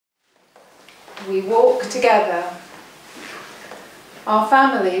We walk together. Our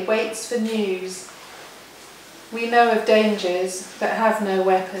family waits for news. We know of dangers but have no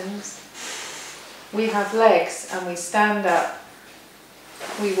weapons. We have legs and we stand up.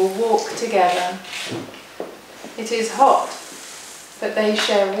 We will walk together. It is hot, but they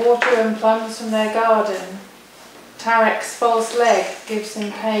share water and plums from their garden. Tarek's false leg gives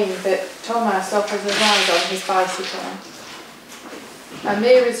him pain, but Thomas offers a ride on his bicycle.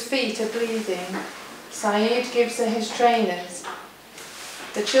 Amira's feet are bleeding. Saeed gives her his trainers.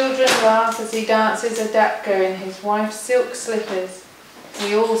 The children laugh as he dances a dabka in his wife's silk slippers.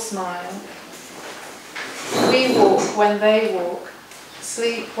 We all smile. We walk when they walk,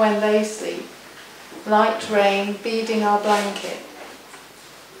 sleep when they sleep. Light rain beading our blanket.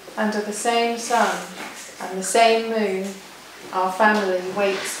 Under the same sun and the same moon, our family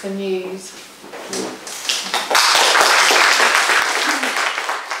waits for news.